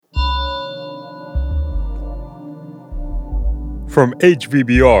From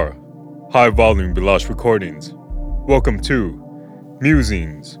HVBR, High Volume Bilash Recordings, welcome to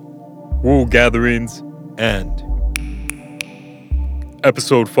Musings, Wool Gatherings, and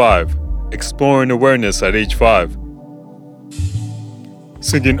Episode 5, Exploring Awareness at Age 5.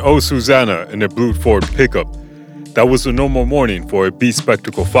 Singing Oh Susanna in a Blue Ford pickup. That was a normal morning for a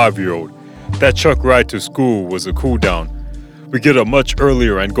bespectacled 5-year-old. That truck ride to school was a cool down. We get up much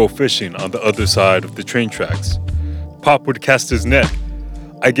earlier and go fishing on the other side of the train tracks. Pop would cast his net.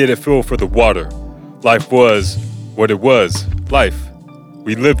 I get a feel for the water. Life was what it was, life.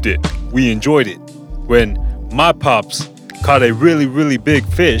 We lived it. We enjoyed it. When my pops caught a really big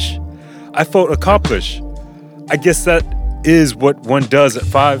fish, I felt accomplished. I guess that is what one does at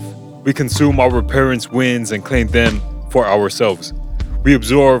 5. We consume our parents' wins and claim them for ourselves. We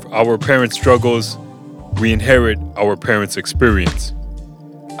absorb our parents' struggles. We inherit our parents' experience.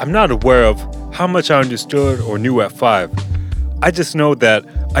 I'm not aware of how much I understood or knew at 5. I just know that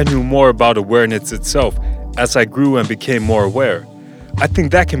I knew more about awareness itself as I grew and became more aware. I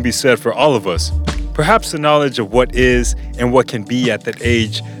think that can be said for all of us. Perhaps the knowledge of what is and what can be at that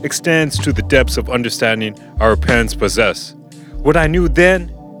age extends to the depths of understanding our parents possess. What I knew then,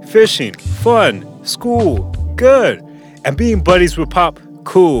 fishing, fun, school, good, and being buddies with Pop,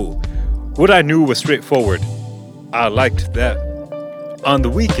 cool. What I knew was straightforward. I liked that. On the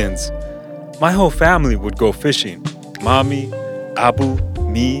weekends, my whole family would go fishing. Mommy, Abu,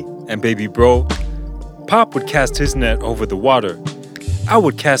 me, and baby bro. Pop would cast his net over the water. I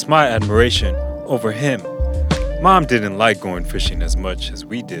would cast my admiration over him. Mom didn't like going fishing as much as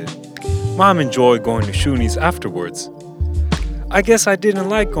we did. Mom enjoyed going to Shoney's afterwards. I guess I didn't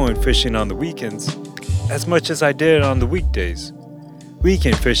like going fishing on the weekends as much as I did on the weekdays.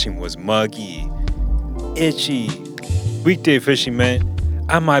 Weekend fishing was muggy, itchy. Weekday fishing meant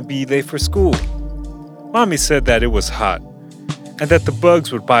I might be late for school. Mommy said that it was hot and that the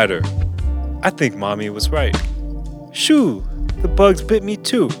bugs would bite her. I think Mommy was right. Shoo, the bugs bit me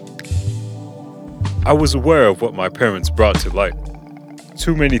too. I was aware of what my parents brought to light.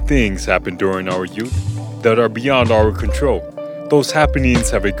 Too many things happen during our youth that are beyond our control. Those happenings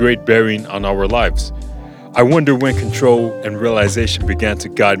have a great bearing on our lives. I wonder when control and realization began to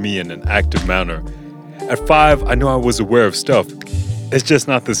guide me in an active manner. At 5, I knew I was aware of stuff. It's just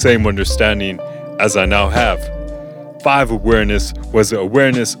not the same understanding as I now have. 5 awareness was the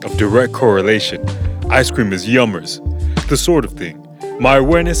awareness of direct correlation. Ice cream is yummers, the sort of thing. My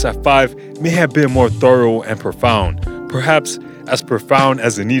awareness at 5 may have been more thorough and profound, perhaps as profound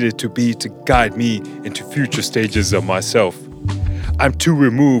as it needed to be to guide me into future stages of myself. I'm too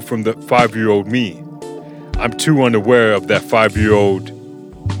removed from the 5-year-old me. I'm too unaware of that 5-year-old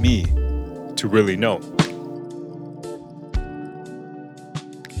me to really know.